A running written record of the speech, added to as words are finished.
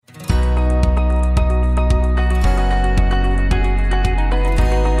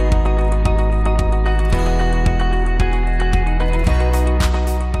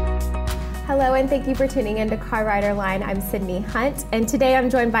Thank you for tuning in to Car Rider Line. I'm Sydney Hunt, and today I'm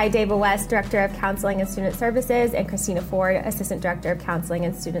joined by David West, Director of Counseling and Student Services, and Christina Ford, Assistant Director of Counseling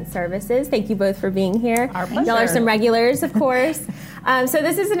and Student Services. Thank you both for being here. Our pleasure. Y'all are some regulars, of course. So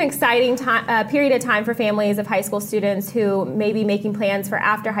this is an exciting period of time for families of high school students who may be making plans for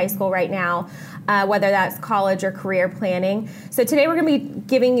after high school right now, whether that's college or career planning. So today we're going to be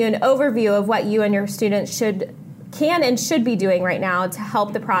giving you an overview of what you and your students can and should be doing right now to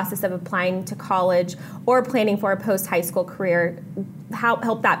help the process of applying to college or planning for a post-high school career,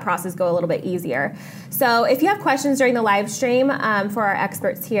 help that process go a little bit easier. So if you have questions during the live stream for our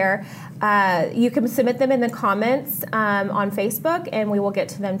experts here, you can submit them in the comments on Facebook, and we will get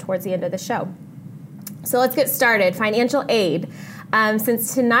to them towards the end of the show. So let's get started. Financial aid.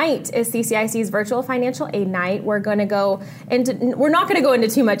 Since tonight is CCIC's virtual financial aid night, we're not going to go into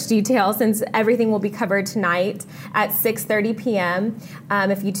too much detail since everything will be covered tonight at 6:30 p.m.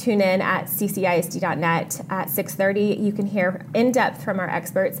 If you tune in at ccisd.net at 6:30, you can hear in depth from our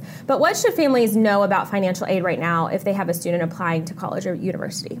experts. But what should families know about financial aid right now if they have a student applying to college or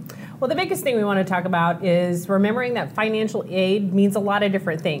university? Well, the biggest thing we want to talk about is remembering that financial aid means a lot of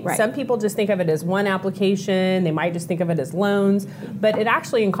different things. Right. Some people just think of it as one application. They might just think of it as loans. But it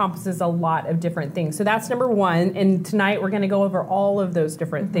actually encompasses a lot of different things. So that's number one. And tonight we're going to go over all of those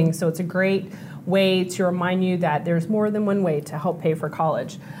different things. So it's a great way to remind you that there's more than one way to help pay for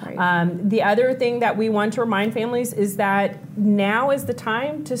college. Right. The other thing that we want to remind families is that now is the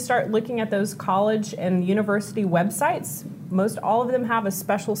time to start looking at those college and university websites. Most all of them have a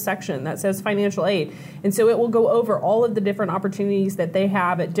special section that says financial aid. And so it will go over all of the different opportunities that they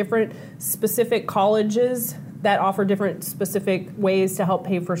have at different specific colleges that offer different specific ways to help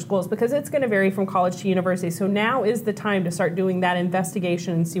pay for schools, because it's going to vary from college to university. So now is the time to start doing that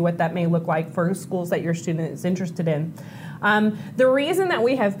investigation and see what that may look like for schools that your student is interested in. The reason that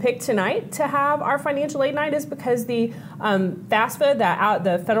we have picked tonight to have our financial aid night is because the FAFSA,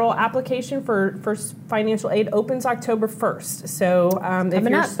 the federal application for financial aid, opens October 1st. So if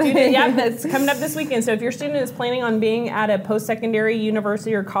your student, that's coming up this weekend. So if your student is planning on being at a post-secondary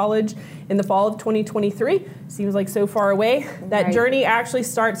university or college in the fall of 2023, seems like so far away, that journey actually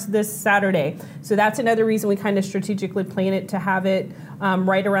starts this Saturday. So that's another reason we kind of strategically plan it to have it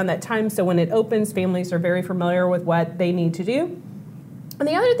right around that time. So when it opens, families are very familiar with what they need to do. And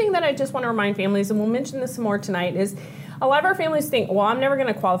the other thing that I just want to remind families, and we'll mention this some more tonight, is a lot of our families think, well, I'm never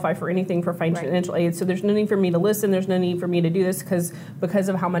going to qualify for anything for financial aid, so there's no need for me to listen, there's no need for me to do this because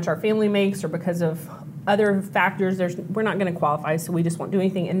of how much our family makes or because of other factors, we're not going to qualify, so we just won't do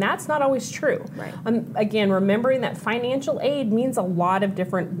anything. And that's not always true. Right. Again, remembering that financial aid means a lot of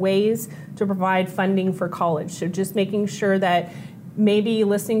different ways to provide funding for college. So just making sure that maybe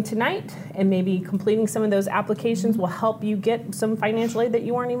listening tonight and maybe completing some of those applications will help you get some financial aid that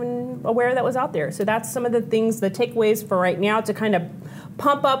you weren't even aware that was out there. So that's some of the things, the takeaways for right now to kind of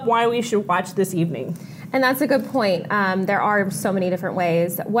pump up why we should watch this evening. And that's a good point. There are so many different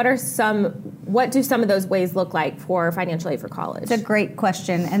ways. What do some of those ways look like for financial aid for college? It's a great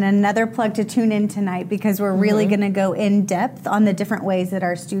question, and another plug to tune in tonight, because we're really going to go in depth on the different ways that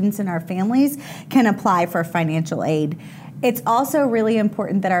our students and our families can apply for financial aid. It's also really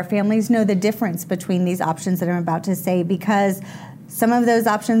important that our families know the difference between these options that I'm about to say, because some of those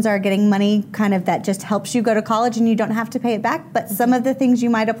options are getting money kind of that just helps you go to college and you don't have to pay it back. But some of the things you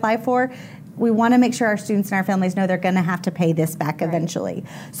might apply for, we want to make sure our students and our families know they're going to have to pay this back eventually.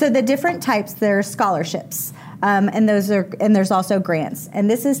 So the different types, there's scholarships, and there's also grants. And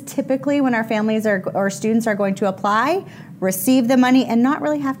this is typically when our families or students are going to apply, receive the money, and not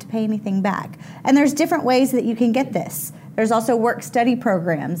really have to pay anything back. And there's different ways that you can get this. There's also work-study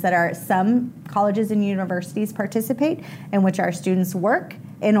programs that some colleges and universities participate, in which our students work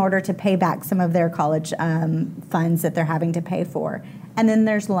in order to pay back some of their college funds that they're having to pay for. And then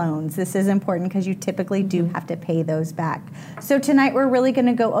there's loans. This is important because you typically do have to pay those back. So tonight we're really going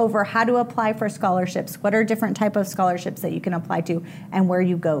to go over how to apply for scholarships, what are different type of scholarships that you can apply to, and where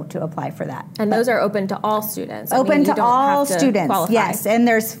you go to apply for that. And those are open to all students. Open to all students, yes. And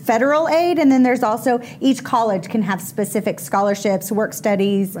there's federal aid, and then there's also each college can have specific scholarships, work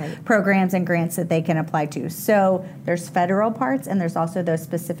studies, programs, and grants that they can apply to. So there's federal parts, and there's also those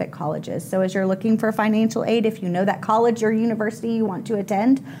specific colleges. So as you're looking for financial aid, if you know that college or university you want to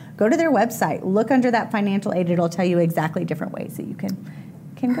attend, go to their website, look under that financial aid. It'll tell you exactly different ways that you can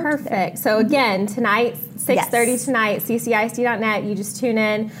go. Perfect. So again, tonight, 6:30 tonight, ccisd.net. You just tune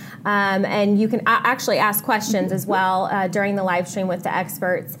in, and you can actually ask questions as well during the live stream with the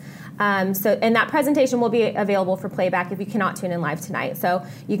experts. And that presentation will be available for playback if you cannot tune in live tonight. So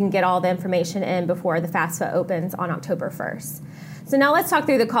you can get all the information in before the FAFSA opens on October 1st. So now let's talk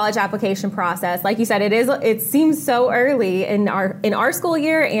through the college application process. Like you said, it seems so early in our school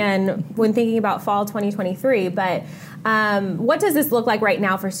year and when thinking about fall 2023. But what does this look like right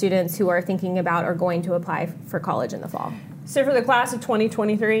now for students who are thinking about or going to apply for college in the fall? So for the class of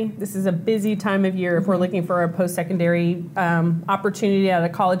 2023, this is a busy time of year if we're looking for a post-secondary opportunity at a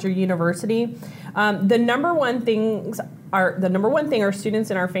college or university. The number one thing our students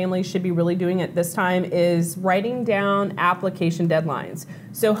and our families should be really doing at this time is writing down application deadlines.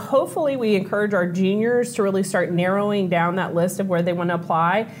 So hopefully we encourage our juniors to really start narrowing down that list of where they want to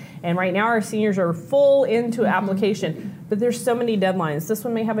apply. And right now our seniors are full into application, but there's so many deadlines. This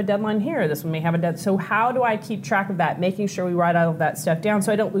one may have a deadline here, this one may have a deadline. So how do I keep track of that? Making sure we write all of that stuff down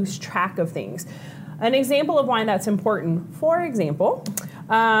so I don't lose track of things. An example of why that's important, for example,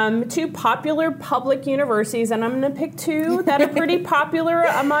 two popular public universities, and I'm going to pick two that are pretty popular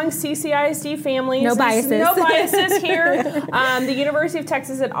among CCISD families. No biases. No biases here. The University of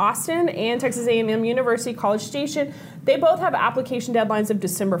Texas at Austin and Texas A&M University College Station, they both have application deadlines of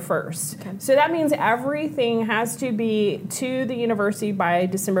December 1st. Okay. So that means everything has to be to the university by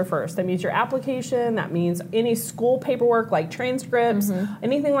December 1st. That means your application, that means any school paperwork like transcripts,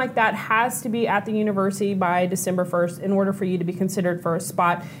 anything like that has to be at the university by December 1st in order for you to be considered for a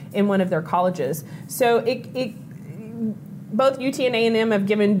spot in one of their colleges. So both UT and A&M have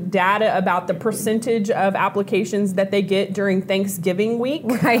given data about the percentage of applications that they get during Thanksgiving week.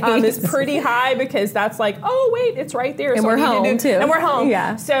 Right. It's pretty high because that's like, oh, wait, it's right there. And we're home, too. And we're home.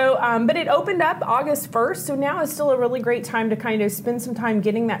 Yeah. So, but it opened up August 1st, so now it's still a really great time to kind of spend some time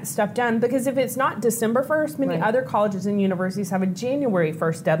getting that stuff done because if it's not December 1st, many other colleges and universities have a January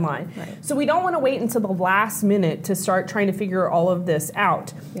 1st deadline. Right. So we don't want to wait until the last minute to start trying to figure all of this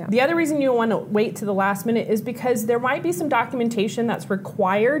out. Yeah. The other reason you want to wait to the last minute is because there might be some documentation that's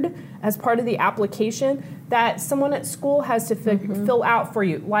required as part of the application that someone at school has to fill out for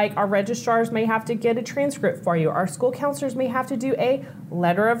you. Like our registrars may have to get a transcript for you. Our school counselors may have to do a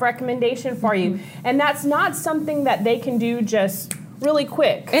letter of recommendation for you. And that's not something that they can do just really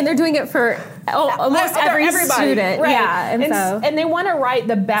quick. And they're doing it for almost everybody. Student. Right. Yeah. And they want to write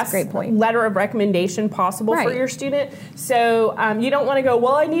the best letter of recommendation possible for your student. So you don't want to go,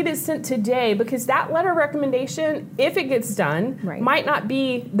 well, I need it sent today because that letter of recommendation, if it gets done, might not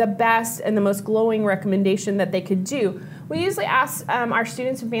be the best and the most glowing recommendation that they could do. We usually ask our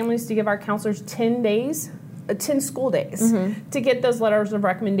students and families to give our counselors 10 school days to get those letters of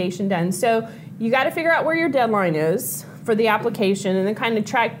recommendation done. So you got to figure out where your deadline is for the application and then kind of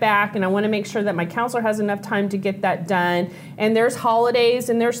track back, and I want to make sure that my counselor has enough time to get that done. And there's holidays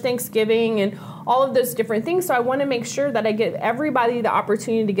and there's Thanksgiving and all of those different things, so I want to make sure that I give everybody the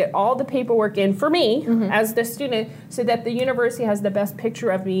opportunity to get all the paperwork in for me as the student so that the university has the best picture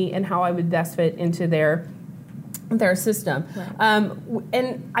of me and how I would best fit into their system. Right.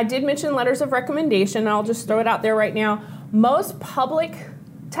 And I did mention letters of recommendation. I'll just throw it out there right now. Most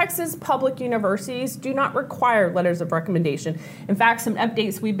Texas public universities do not require letters of recommendation. In fact, some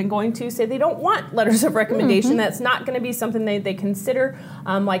updates we've been going to say they don't want letters of recommendation. That's not going to be something they consider,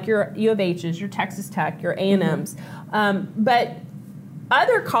 like your U of H's, your Texas Tech, your A&M's. But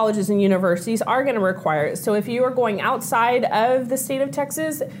other colleges and universities are going to require it. So if you are going outside of the state of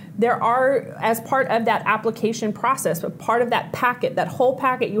Texas, there are, as part of that application process, but part of that packet, that whole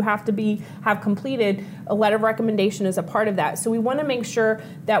packet you have to have completed, a letter of recommendation is a part of that. So we want to make sure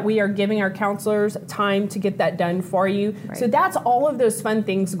that we are giving our counselors time to get that done for you. Right. So that's all of those fun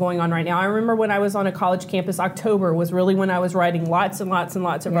things going on right now. I remember when I was on a college campus, October was really when I was writing lots and lots and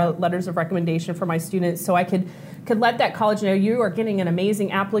lots of letters of recommendation for my students so I could let that college know you are getting an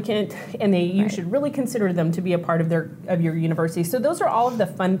amazing applicant and you should really consider them to be a part of your university. So those are all of the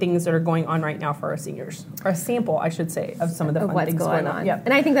fun things that are going on right now for our seniors. Or a sample, I should say, of some of the fun things going on. Yep.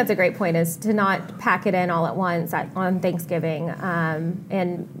 And I think that's a great point, is to not pack it in all at once on Thanksgiving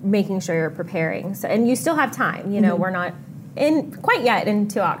and making sure you're preparing. So, and you still have time. You know, we're not quite yet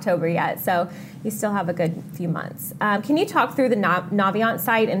into October yet, so you still have a good few months. Can you talk through the Naviance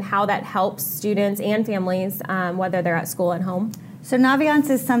site and how that helps students and families, whether they're at school and home? So Naviance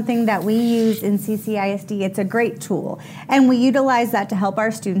is something that we use in CCISD. It's a great tool, and we utilize that to help our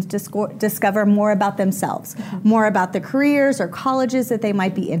students discover more about themselves, more about the careers or colleges that they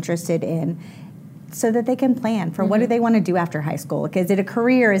might be interested in, so that they can plan for what do they want to do after high school. Like, is it a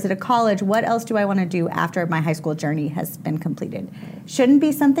career? Is it a college? What else do I want to do after my high school journey has been completed? Shouldn't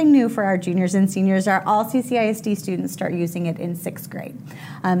be something new for our juniors and seniors. All CCISD students start using it in 6th grade.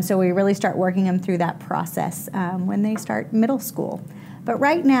 So we really start working them through that process when they start middle school. But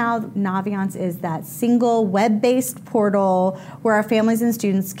right now, Naviance is that single web-based portal where our families and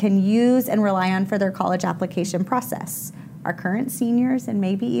students can use and rely on for their college application process. our current seniors and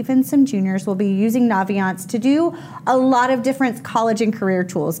maybe even some juniors will be using Naviance to do a lot of different college and career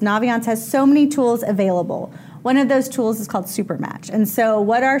tools. Naviance has so many tools available. One of those tools is called Supermatch. And so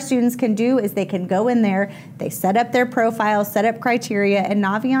what our students can do is they can go in there, they set up their profile, set up criteria, and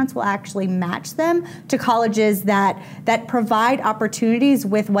Naviance will actually match them to colleges that provide opportunities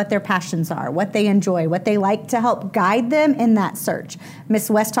with what their passions are, what they enjoy, what they like, to help guide them in that search. Ms.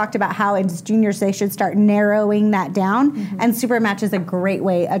 West talked about how as juniors they should start narrowing that down, and Supermatch is a great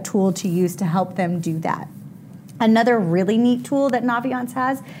way, a tool to use to help them do that. Another really neat tool that Naviance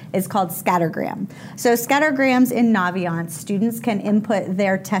has is called Scattergram. So Scattergrams in Naviance, students can input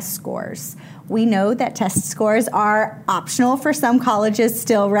their test scores. We know that test scores are optional for some colleges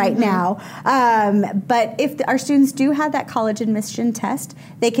still right now. But if our students do have that college admission test,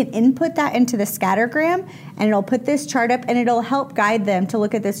 they can input that into the Scattergram, and it'll put this chart up, and it'll help guide them to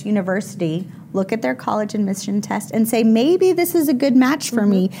look at this university, look at their college admission test, and say, maybe this is a good match for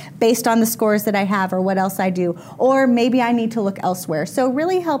me based on the scores that I have or what else I do, or maybe I need to look elsewhere. So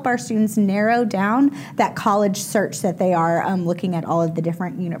really help our students narrow down that college search that they are looking at all of the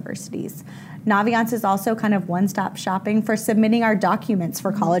different universities. Naviance is also kind of one-stop shopping for submitting our documents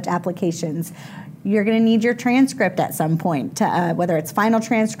for college applications. You're going to need your transcript at some point, whether it's final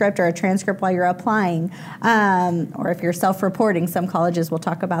transcript or a transcript while you're applying, or if you're self-reporting. Some colleges, we'll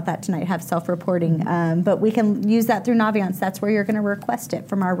talk about that tonight, have self-reporting, but we can use that through Naviance. That's where you're going to request it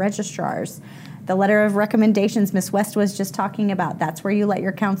from our registrars. The letter of recommendations Ms. West was just talking about, that's where you let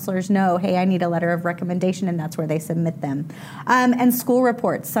your counselors know, hey, I need a letter of recommendation, and that's where they submit them. And school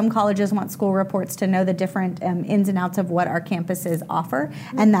reports. Some colleges want school reports to know the different ins and outs of what our campuses offer,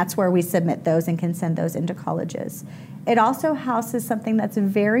 and that's where we submit those and can send those into colleges. It also houses something that's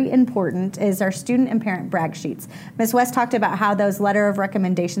very important, is our student and parent brag sheets. Ms. West talked about how those letter of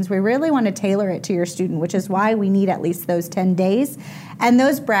recommendations, we really want to tailor it to your student, which is why we need at least those 10 days. And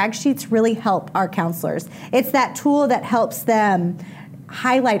those brag sheets really help our counselors. It's that tool that helps them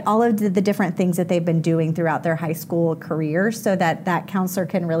highlight all of the different things that they've been doing throughout their high school career, so that that counselor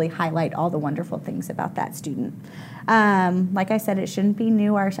can really highlight all the wonderful things about that student. Like I said, it shouldn't be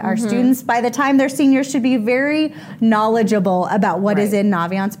new. Our students, by the time they're seniors, should be very knowledgeable about what is in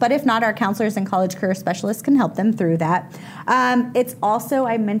Naviance. But if not, our counselors and college career specialists can help them through that. It's also,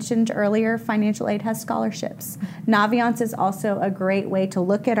 I mentioned earlier, financial aid has scholarships. Naviance is also a great way to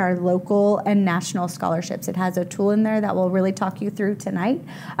look at our local and national scholarships. It has a tool in there that will really talk you through tonight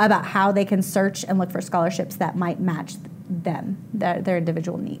about how they can search and look for scholarships that might match them, their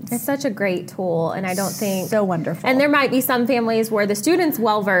individual needs. It's such a great tool, and I don't think... So wonderful. And there might be some families where the student's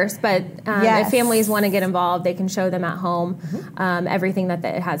well-versed, but if families want to get involved, they can show them at home everything that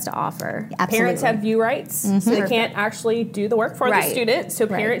it has to offer. Absolutely. Parents have view rights, so they can't actually do the work for the student. So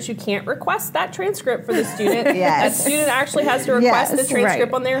parents, you can't request that transcript for the student. That student actually has to request the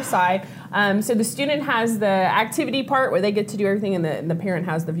transcript on their side. So the student has the activity part where they get to do everything, and the parent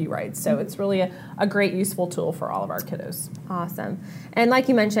has the view rights. So it's really a great, useful tool for all of our kiddos. Awesome. And like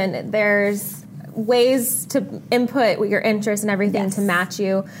you mentioned, there's ways to input your interests and everything to match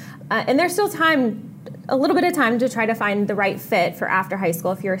you. And there's still a little bit of time to try to find the right fit for after high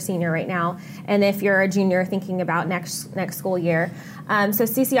school if you're a senior right now, and if you're a junior thinking about next school year. So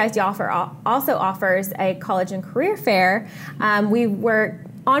CCIC also offers a college and career fair. We were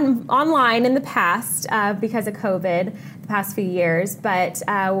online in the past because of COVID the past few years, but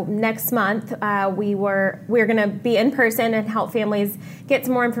next month we're going to be in person and help families get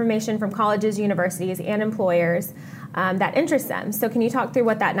some more information from colleges, universities, and employers that interest them. So can you talk through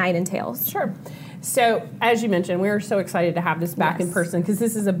what that night entails? Sure. So, as you mentioned, we are so excited to have this back in person because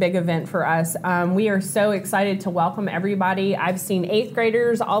this is a big event for us. We are so excited to welcome everybody. I've seen 8th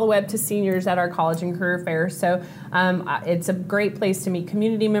graders all the way up to seniors at our college and career fair. So, it's a great place to meet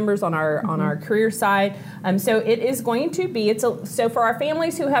community members on our career side. So, it is going to be, so for our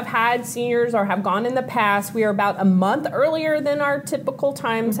families who have had seniors or have gone in the past, we are about a month earlier than our typical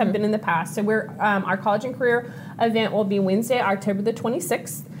times have been in the past. So, our college and career event will be Wednesday, October the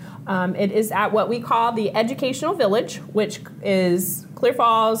 26th. It is at what we call the Educational Village, which is Clear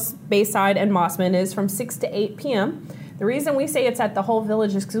Falls, Bayside, and Mossman. Is from 6 to 8 p.m. The reason we say it's at the whole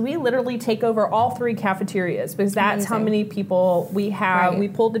village is because we literally take over all 3 cafeterias, because that's how many people we have. We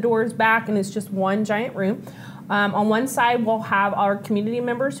pulled the doors back, and it's just one giant room. On one side, we'll have our community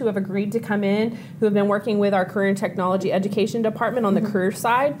members who have agreed to come in, who have been working with our Career and Technology Education Department on the career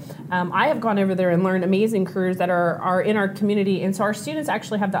side. I have gone over there and learned amazing careers that are in our community, and so our students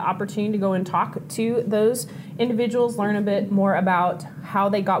actually have the opportunity to go and talk to those individuals, learn a bit more about how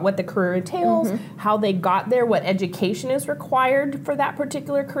they got, what the career entails, how they got there, what education is required for that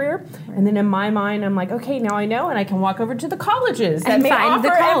particular career. And then in my mind, I'm like, okay, now I know, and I can walk over to the colleges that and may find offer the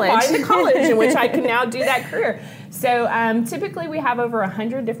college. and find the college in which I can now do that career. So typically we have over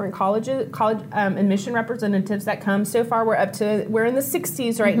 100 different college admission representatives that come. So far we're in the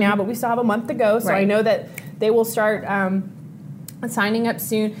 60s right now, but we still have a month to go. So I know that they will start signing up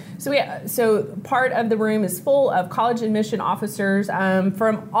soon. So part of the room is full of college admission officers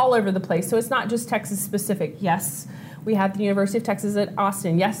from all over the place. So it's not just Texas specific. Yes, we have the University of Texas at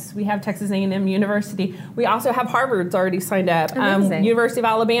Austin. Yes, we have Texas A&M University. We also have Harvard's already signed up. University of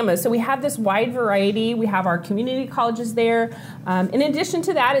Alabama. So we have this wide variety. We have our community colleges there. In addition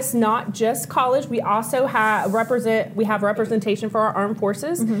to that, it's not just college. We also have representation for our armed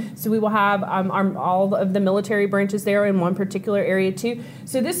forces. So we will have all of the military branches there in one particular area too.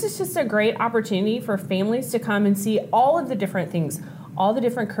 So this is just a great opportunity for families to come and see all of the different things. All the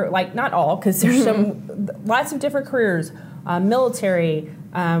different, not all, because there's lots of different careers, military.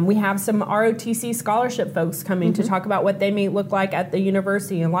 We have some ROTC scholarship folks coming to talk about what they may look like at the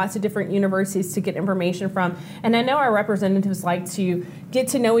university, and lots of different universities to get information from. And I know our representatives like to get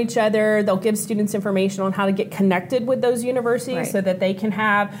to know each other. They'll give students information on how to get connected with those universities so that they can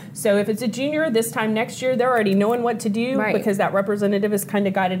have. So if it's a junior this time next year, they're already knowing what to do because that representative has kind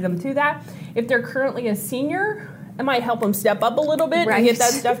of guided them through that. If they're currently a senior, it might help them step up a little bit and get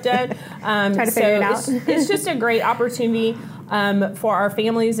that stuff done. Try to figure it out. It's just a great opportunity for our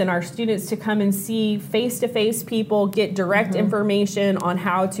families and our students to come and see face-to-face people, get direct information on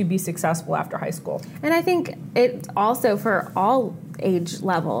how to be successful after high school. And I think it's also for all age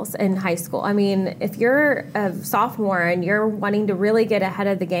levels in high school. I mean, if you're a sophomore and you're wanting to really get ahead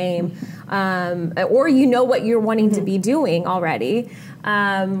of the game, or you know what you're wanting to be doing already,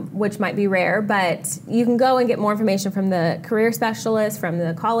 which might be rare, but you can go and get more information from the career specialists, from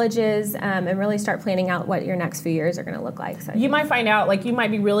the colleges, and really start planning out what your next few years are going to look like. So you might find out, like, you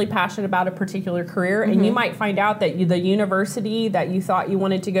might be really passionate about a particular career, and you might find out that the university that you thought you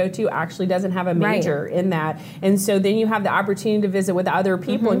wanted to go to actually doesn't have a major in that. And so then you have the opportunity to visit with other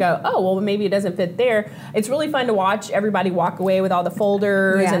people and go, oh, well, maybe it doesn't fit there. It's really fun to watch everybody walk away with all the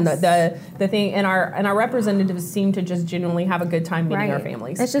folders and the thing. And our representatives seem to just genuinely have a good time meeting our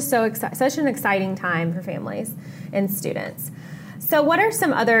families. It's just such an exciting time for families and students. So what are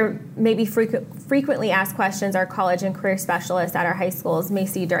some other maybe frequently asked questions our college and career specialists at our high schools may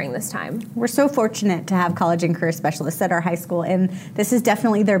see during this time? We're so fortunate to have college and career specialists at our high school, and this is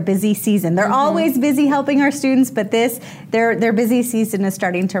definitely their busy season. They're always busy helping our students, but their busy season is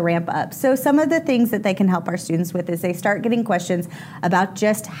starting to ramp up. So some of the things that they can help our students with is they start getting questions about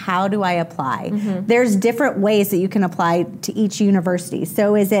just how do I apply? There's different ways that you can apply to each university.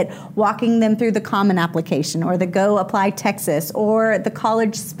 So is it walking them through the common application, or the Go Apply Texas, or the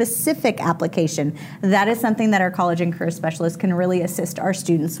college-specific application? That is something that our college and career specialists can really assist our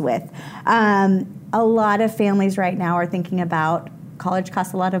students with. A lot of families right now are thinking about college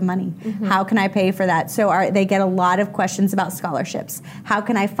costs a lot of money. How can I pay for that? So they get a lot of questions about scholarships. How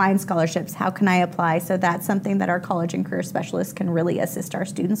can I find scholarships? How can I apply? So that's something that our college and career specialists can really assist our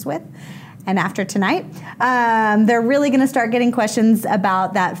students with. And after tonight, they're really going to start getting questions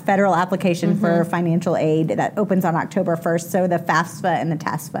about that federal application for financial aid that opens on October 1st, so the FAFSA and the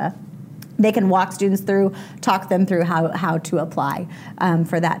TASFA. They can walk students through, talk them through how to apply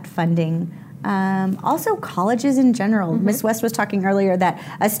for that funding. Also, colleges in general. Ms. West was talking earlier that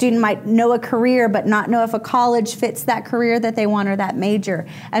a student might know a career but not know if a college fits that career that they want or that major.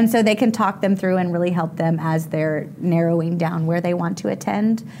 And so they can talk them through and really help them as they're narrowing down where they want to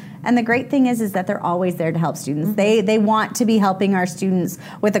attend. And the great thing is that they're always there to help students. They want to be helping our students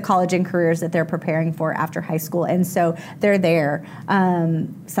with the college and careers that they're preparing for after high school. And so they're there.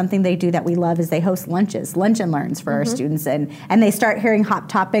 Something they do that we love is they host lunch and learns for our students. And they start hearing hot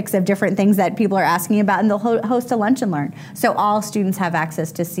topics of different things that people are asking about, and they'll host a lunch and learn. So all students have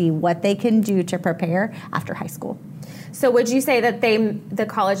access to see what they can do to prepare after high school. So would you say that the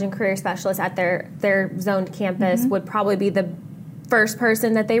college and career specialists at their zoned campus would probably be the first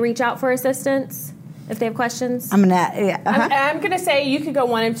person that they reach out for assistance if they have questions? I'm gonna say you could go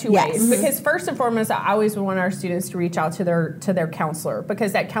one of two ways, because first and foremost, I always want our students to reach out to their counselor,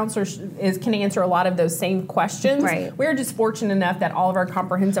 because that counselor can answer a lot of those same questions. We're just fortunate enough that all of our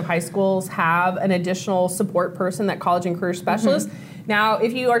comprehensive high schools have an additional support person, that college and career specialist. Now,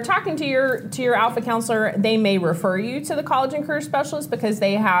 if you are talking to your Alpha counselor, they may refer you to the college and career specialist because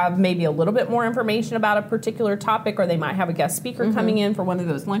they have maybe a little bit more information about a particular topic, or they might have a guest speaker coming in for one of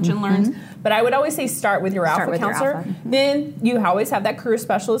those lunch and learns. But I would always say start with your Alpha counselor. Then you always have that career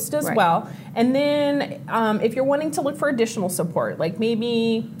specialist as well. And then if you're wanting to look for additional support, like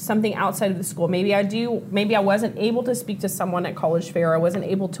maybe something outside of the school, maybe I wasn't able to speak to someone at College Fair, I wasn't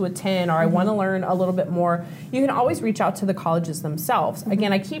able to attend, or I want to learn a little bit more, you can always reach out to the colleges themselves.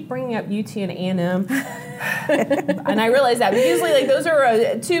 Again, I keep bringing up UT and A&M, and I realize that, but usually like those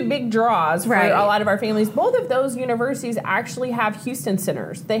are two big draws for a lot of our families. Both of those universities actually have Houston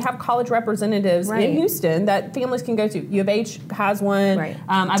centers. They have college representatives in Houston that families can go to. U of H has one.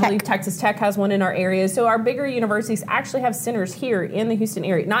 I believe Texas Tech has one in our area. So our bigger universities actually have centers here in the Houston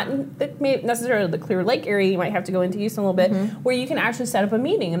area, not in necessarily the Clear Lake area. You might have to go into Houston a little bit, where you can actually set up a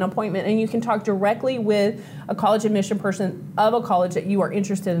meeting, an appointment, and you can talk directly with a college admission person of a college that you are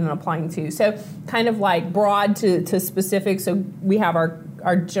interested in applying to. So kind of like broad to specific. So we have our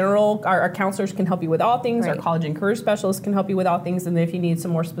counselors can help you with all things. Our college and career specialists can help you with all things. And then if you need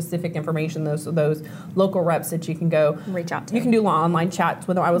some more specific information, those local reps that you can go reach out to. You can do online chats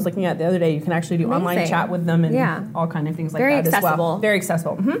with them. I was looking at the other day. You can actually do online chat with them and all kind of things like that as well. Very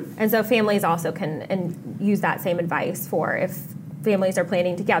accessible. And so families also can use that same advice for if families are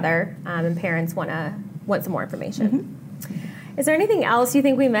planning together and parents want some more information. Is there anything else you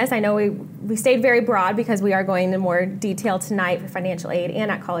think we missed? I know we stayed very broad because we are going into more detail tonight for financial aid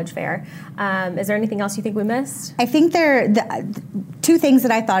and at College Fair. Is there anything else you think we missed? I think two things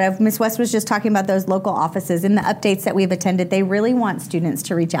that I thought of. Ms. West was just talking about those local offices. In the updates that we've attended, they really want students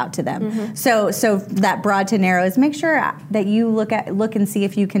to reach out to them. So that broad to narrow is make sure that you look and see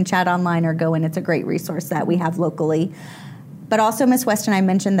if you can chat online or go in. It's a great resource that we have locally. But also, Ms. West and I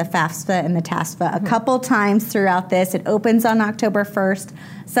mentioned the FAFSA and the TASFA a couple times throughout this. It opens on October 1st.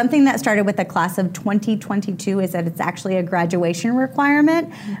 Something that started with the class of 2022 is that it's actually a graduation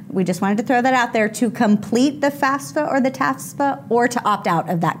requirement. We just wanted to throw that out there to complete the FAFSA or the TASFA or to opt out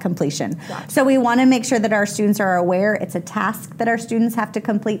of that completion. So we want to make sure that our students are aware. It's a task that our students have to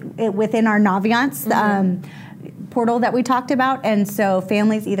complete within our Naviance portal that we talked about, and so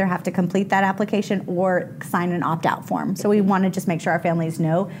families either have to complete that application or sign an opt-out form. So we want to just make sure our families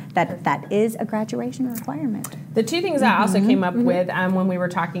know that that is a graduation requirement. The two things I also came up with when we were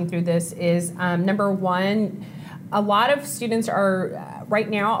talking through this is, number one, a lot of students are, right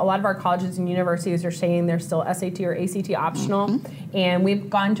now, a lot of our colleges and universities are saying they're still SAT or ACT optional, and we've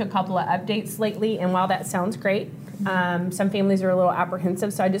gone to a couple of updates lately, and while that sounds great, some families are a little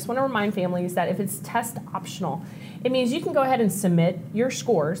apprehensive, so I just want to remind families that if it's test optional, it means you can go ahead and submit your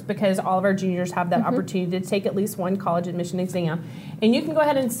scores, because all of our juniors have that opportunity to take at least one college admission exam, and you can go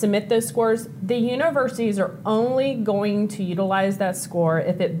ahead and submit those scores. The universities are only going to utilize that score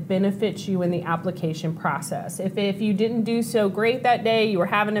if it benefits you in the application process. If you didn't do so great that day, you were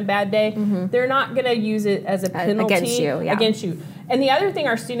having a bad day, they're not going to use it as a penalty against you. And the other thing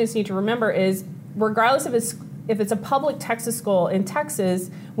our students need to remember is, regardless of if it's a public Texas school in Texas,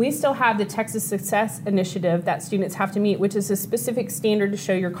 we still have the Texas Success Initiative that students have to meet, which is a specific standard to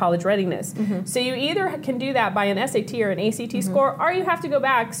show your college readiness. So you either can do that by an SAT or an ACT score, or you have to go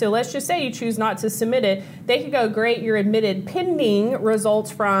back. So let's just say you choose not to submit it. They could go, great, you're admitted pending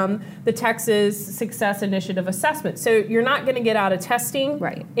results from the Texas Success Initiative assessment. So you're not going to get out of testing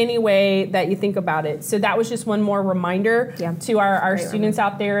any way that you think about it. So that was just one more reminder to our students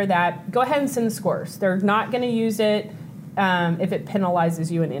out there that go ahead and send the scores. They're not going to use it if it penalizes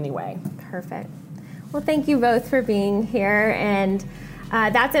you in any way. Perfect. Well, thank you both for being here, and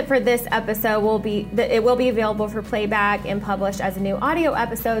that's it for this episode. It will be available for playback and published as a new audio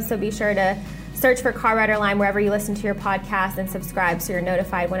episode, so be sure to search for Car Rider Line wherever you listen to your podcast and subscribe so you're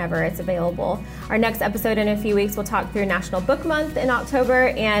notified whenever it's available. Our next episode in a few weeks, we'll talk through National Book Month in October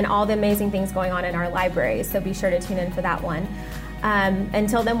and all the amazing things going on in our libraries, so be sure to tune in for that one.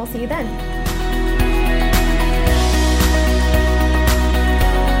 Until then, we'll see you then.